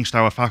now amongst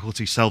our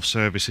faculty,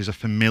 self-service is a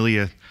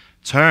familiar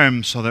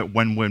term, so that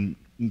when we're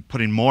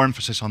putting more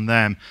emphasis on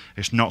them,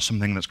 it's not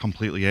something that's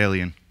completely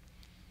alien.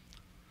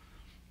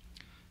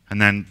 And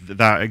then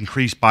that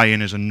increased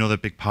buy-in is another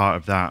big part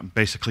of that.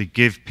 Basically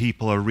give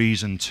people a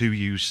reason to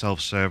use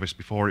self-service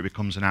before it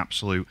becomes an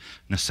absolute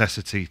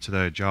necessity to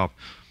their job.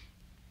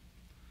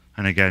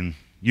 And again,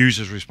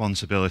 users'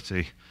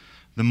 responsibility.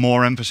 The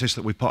more emphasis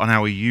that we put on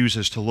our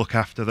users to look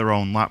after their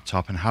own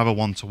laptop and have a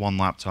one-to-one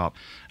laptop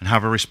and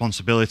have a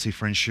responsibility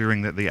for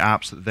ensuring that the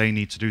apps that they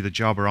need to do the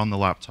job are on the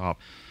laptop,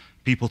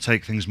 people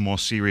take things more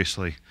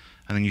seriously.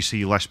 And then you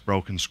see less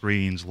broken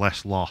screens,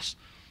 less loss.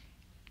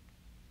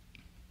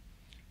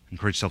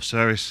 Encourage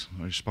self-service,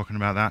 we've spoken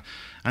about that.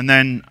 And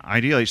then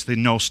ideally it's the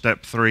no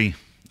step 3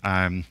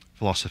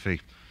 philosophy.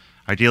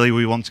 Ideally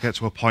we want to get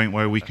to a point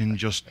where we can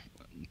just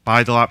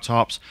buy the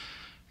laptops,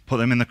 put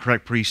them in the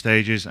correct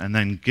pre-stages, and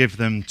then give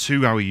them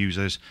to our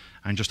users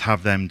and just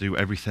have them do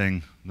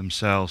everything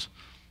themselves.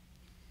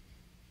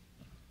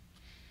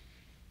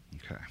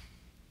 Okay.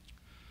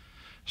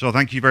 So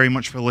thank you very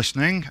much for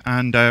listening,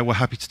 and we're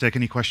happy to take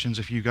any questions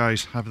if you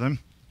guys have them.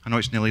 I know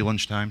it's nearly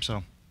lunchtime,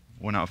 so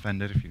we're not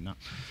offended if you're not.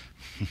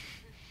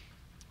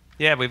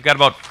 Yeah, we've got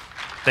about,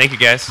 thank you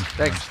guys.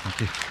 Thanks. Thank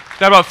you.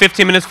 Got about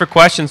 15 minutes for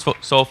questions,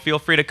 so feel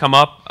free to come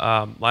up,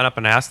 line up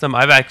and ask them.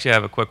 I actually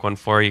have a quick one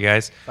for you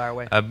guys. Fire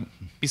away.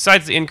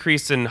 Besides the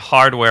increase in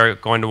hardware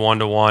going to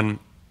one-to-one,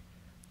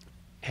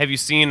 have you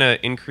seen an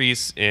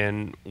increase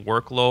in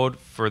workload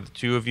for the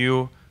two of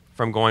you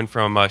from going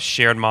from a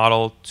shared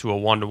model to a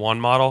one-to-one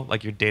model,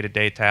 like your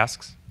day-to-day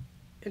tasks?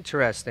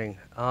 Interesting.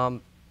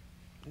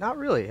 Not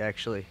really,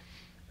 actually.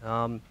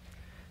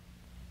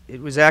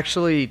 It was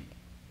actually,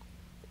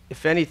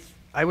 if any,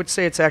 I would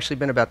say it's actually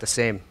been about the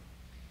same,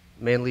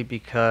 mainly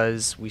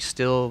because we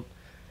still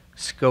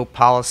scope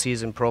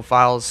policies and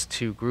profiles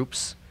to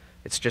groups.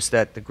 It's just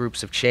that the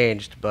groups have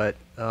changed, but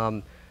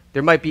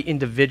there might be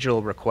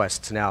individual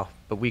requests now,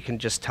 but we can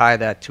just tie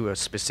that to a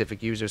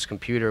specific user's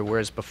computer,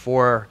 whereas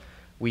before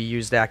we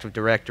used Active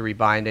Directory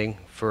binding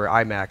for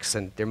IMAX,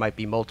 and there might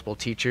be multiple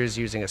teachers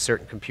using a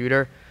certain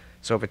computer.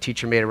 So if a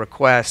teacher made a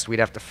request, we'd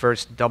have to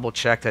first double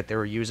check that they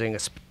were using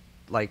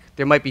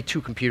there might be 2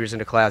 computers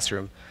in a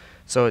classroom.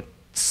 So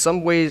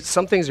some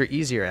things are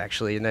easier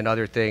actually, and then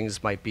other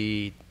things might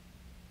be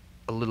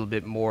a little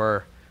bit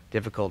more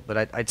difficult.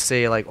 But I'd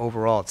say like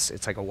overall,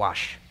 it's like a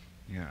wash.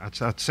 Yeah,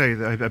 I'd say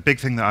that a big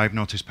thing that I've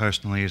noticed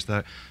personally is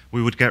that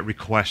we would get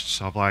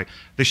requests of like,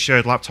 this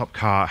shared laptop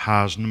cart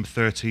has number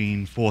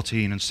 13,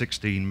 14, and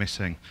 16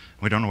 missing.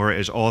 We don't know where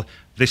it is. Or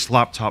this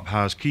laptop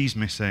has keys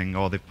missing,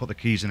 or they've put the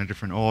keys in a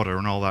different order,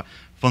 and all that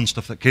fun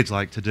stuff that kids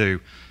like to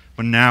do.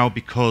 But now,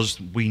 because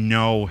we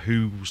know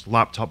whose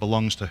laptop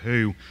belongs to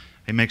who,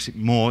 it makes it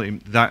more,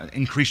 that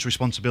increased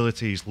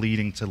responsibilities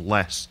leading to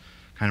less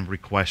kind of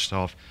requests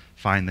of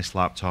find this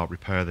laptop,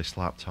 repair this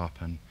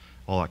laptop, and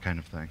all that kind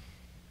of thing.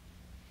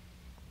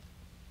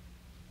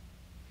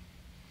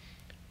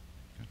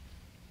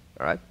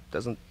 All right,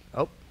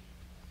 oh,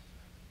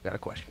 got a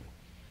question.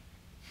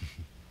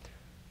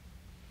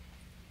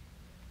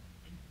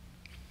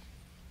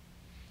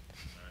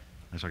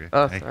 That's okay.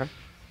 Oh, Hey. sorry.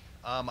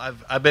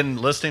 I've been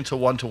listening to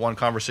one-to-one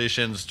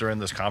conversations during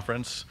this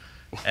conference,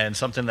 and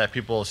something that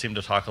people seem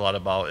to talk a lot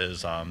about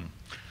is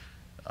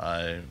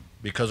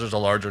because there's a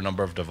larger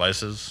number of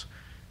devices,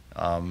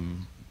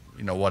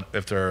 you know, what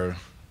if they're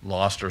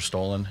lost or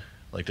stolen?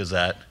 Like,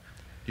 do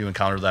you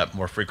encounter that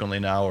more frequently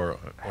now, or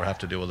have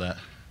to deal with that?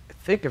 I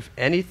think if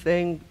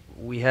anything,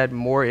 we had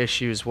more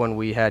issues when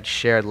we had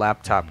shared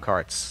laptop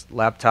carts.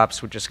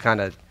 Laptops would just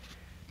kind of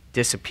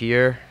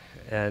disappear,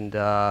 and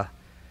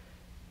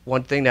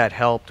one thing that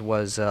helped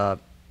was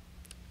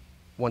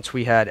once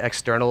we had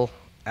external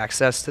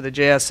access to the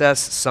JSS,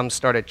 some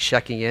started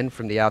checking in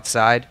from the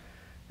outside,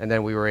 and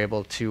then we were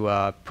able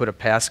to put a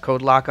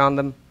passcode lock on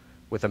them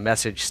with a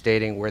message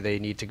stating where they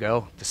need to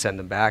go to send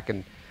them back.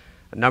 And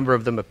a number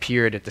of them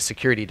appeared at the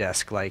security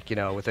desk, like, you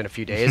know, within a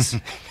few days.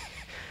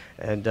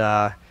 And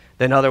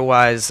then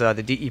otherwise, the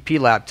DEP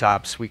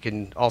laptops, we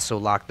can also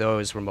lock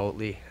those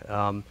remotely.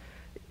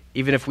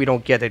 Even if we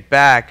don't get it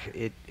back,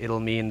 it'll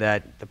mean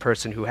that the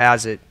person who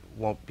has it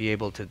won't be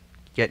able to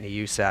get any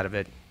use out of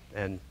it,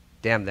 and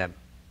damn them,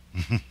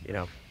 you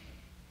know.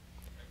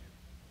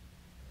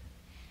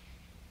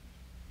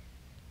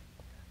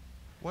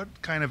 What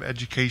kind of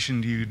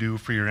education do you do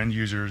for your end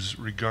users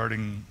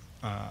regarding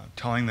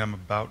telling them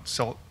about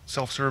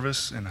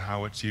self-service and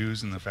how it's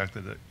used and the fact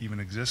that it even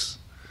exists?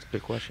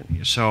 Good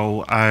question.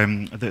 So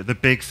the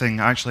big thing,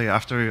 actually,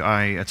 after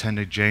I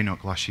attended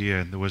JNUC last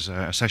year, there was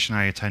a session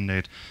I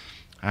attended,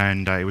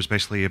 and it was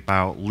basically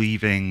about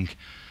leaving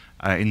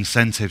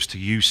incentives to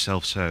use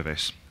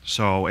self-service.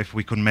 So if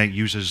we could make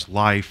users'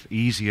 life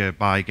easier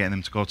by getting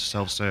them to go to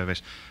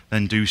self-service,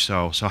 then do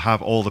so. So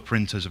have all the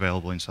printers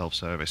available in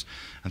self-service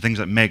and things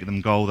that make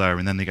them go there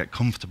and then they get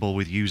comfortable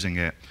with using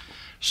it.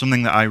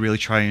 Something that I really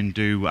try and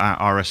do at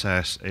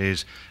RSS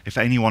is if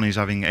anyone is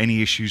having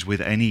any issues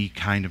with any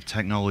kind of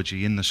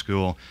technology in the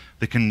school,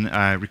 they can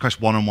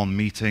request one-on-one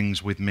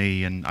meetings with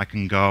me and I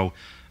can go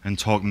and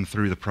talk them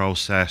through the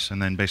process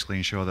and then basically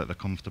ensure that they're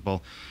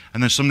comfortable.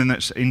 And then something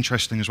that's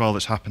interesting as well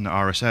that's happened at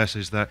RSS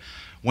is that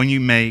when you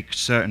make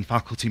certain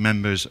faculty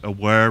members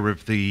aware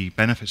of the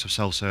benefits of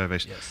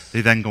self-service, Yes. they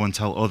then go and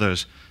tell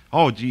others,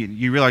 oh, do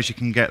you realize you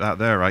can get that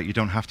there, right? You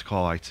don't have to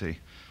call IT.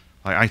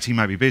 Like, IT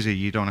might be busy,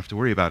 you don't have to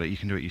worry about it, you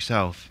can do it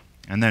yourself.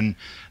 And then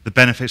the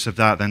benefits of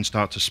that then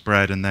start to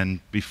spread, and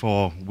then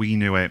before we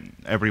knew it,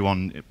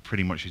 everyone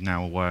pretty much is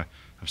now aware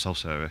of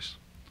self-service.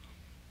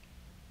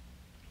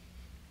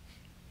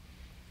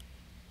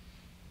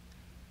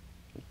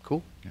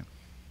 Cool. Yeah.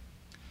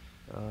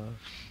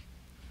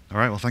 All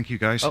right, well, thank you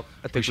guys. Oh, I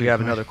think Appreciate we have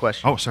you coming. another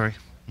question. Oh, sorry.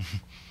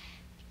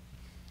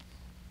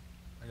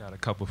 I got a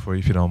couple for you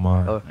if you don't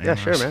mind. Oh, yeah,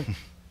 sure, man.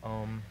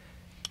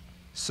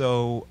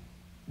 So,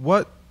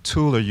 what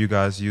tool are you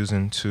guys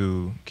using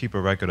to keep a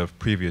record of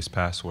previous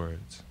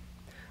passwords?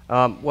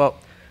 Well,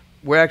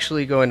 we're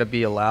actually going to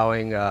be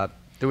allowing,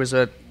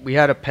 we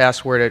had a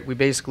password, we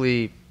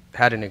basically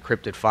had an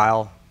encrypted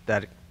file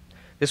that,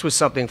 this was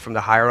something from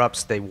the higher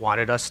ups, they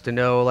wanted us to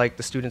know like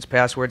the students'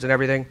 passwords and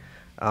everything.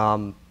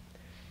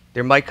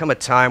 There might come a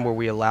time where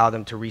we allow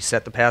them to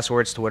reset the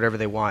passwords to whatever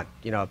they want,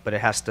 you know, but it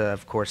has to,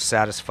 of course,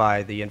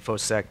 satisfy the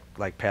InfoSec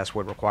like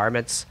password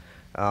requirements.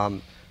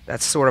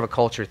 That's sort of a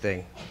culture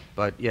thing.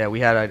 But yeah, we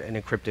had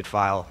an encrypted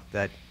file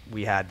that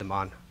we had them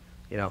on.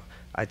 You know,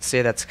 I'd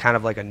say that's kind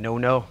of like a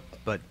no-no,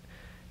 but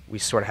we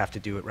sort of have to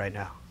do it right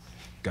now.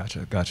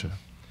 Gotcha, gotcha.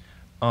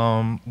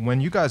 When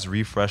you guys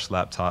refresh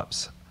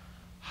laptops,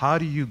 how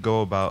do you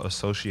go about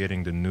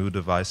associating the new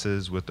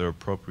devices with the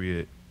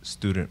appropriate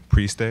student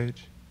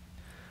pre-stage?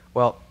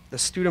 Well, the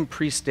student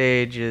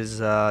pre-stage is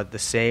the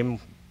same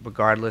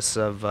regardless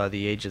of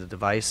the age of the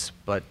device,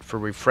 but for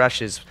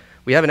refreshes,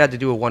 we haven't had to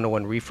do a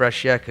one-to-one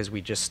refresh yet because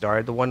we just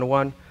started the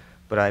one-to-one,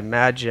 but I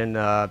imagine,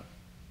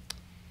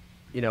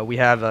 you know, we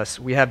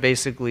have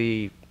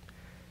basically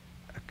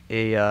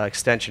a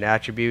extension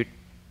attribute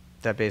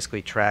that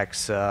basically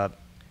tracks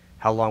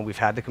how long we've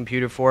had the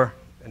computer for,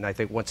 and I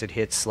think once it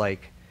hits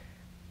like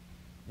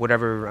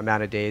whatever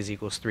amount of days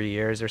equals 3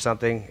 years or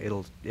something,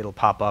 it'll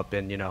pop up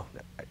and, you know,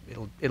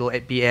 it'll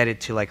be added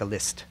to like a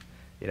list,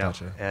 you know.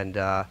 Gotcha. And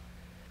I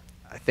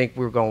think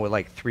we're going with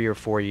like 3 or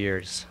 4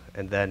 years,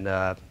 and then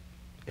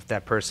if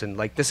that person,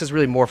 like, this is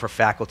really more for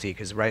faculty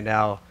because right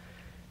now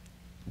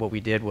what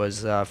we did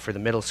was for the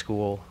middle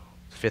school,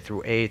 5th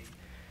through 8th,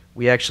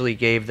 we actually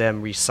gave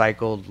them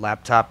recycled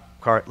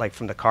laptop cart, like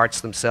from the carts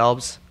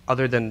themselves,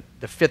 other than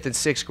the 5th and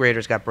 6th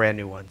graders got brand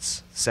new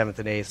ones, 7th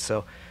and 8th.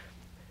 So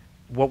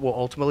what will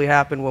ultimately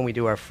happen when we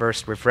do our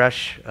first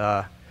refresh,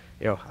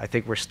 you know, I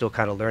think we're still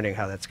kind of learning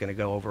how that's going to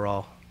go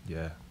overall,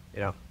 Yeah. you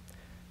know.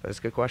 But it's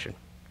a good question.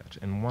 Gotcha.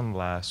 And one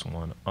last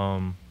one.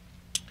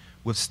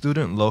 With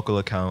student local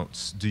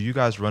accounts, do you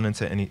guys run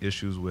into any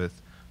issues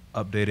with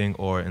updating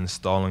or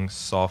installing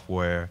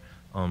software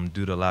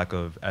due to lack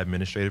of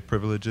administrative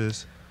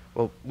privileges?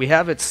 Well, we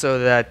have it so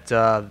that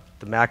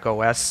the Mac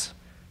OS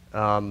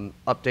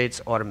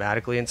updates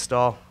automatically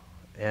install,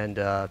 and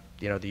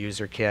you know, the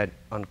user can't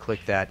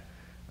unclick that.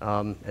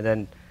 And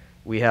then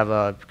we have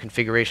a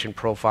configuration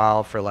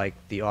profile for like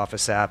the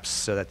Office apps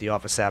so that the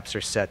Office apps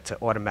are set to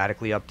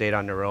automatically update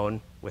on their own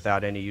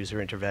without any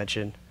user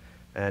intervention.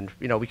 And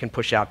you know, we can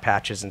push out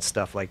patches and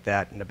stuff like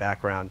that in the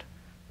background.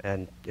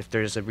 And if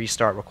there's a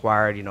restart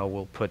required, you know,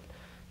 we'll put,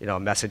 you know, a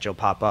message will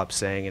pop up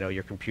saying, you know,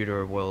 your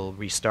computer will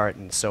restart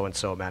in so and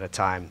so amount of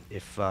time.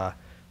 If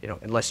you know,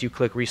 unless you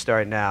click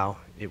restart now,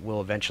 it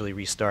will eventually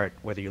restart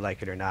whether you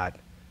like it or not.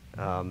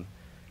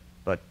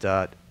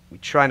 But we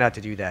try not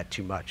to do that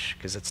too much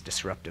because it's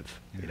disruptive.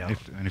 You know?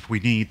 And if we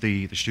need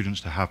the students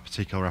to have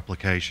particular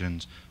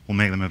applications, we'll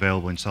make them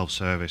available in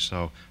self-service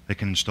so they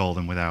can install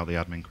them wwithout the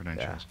admin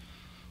credentials.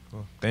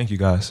 Cool. Thank you,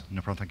 guys.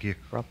 No problem, thank you.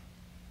 Rob?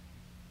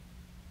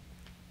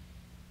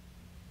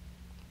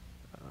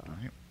 All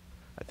right.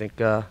 I think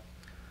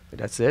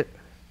that's it.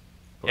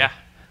 Yeah.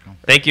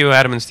 Thank you,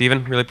 Adam and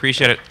Steven. Really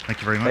appreciate it. Thank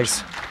you very much.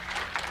 Thanks.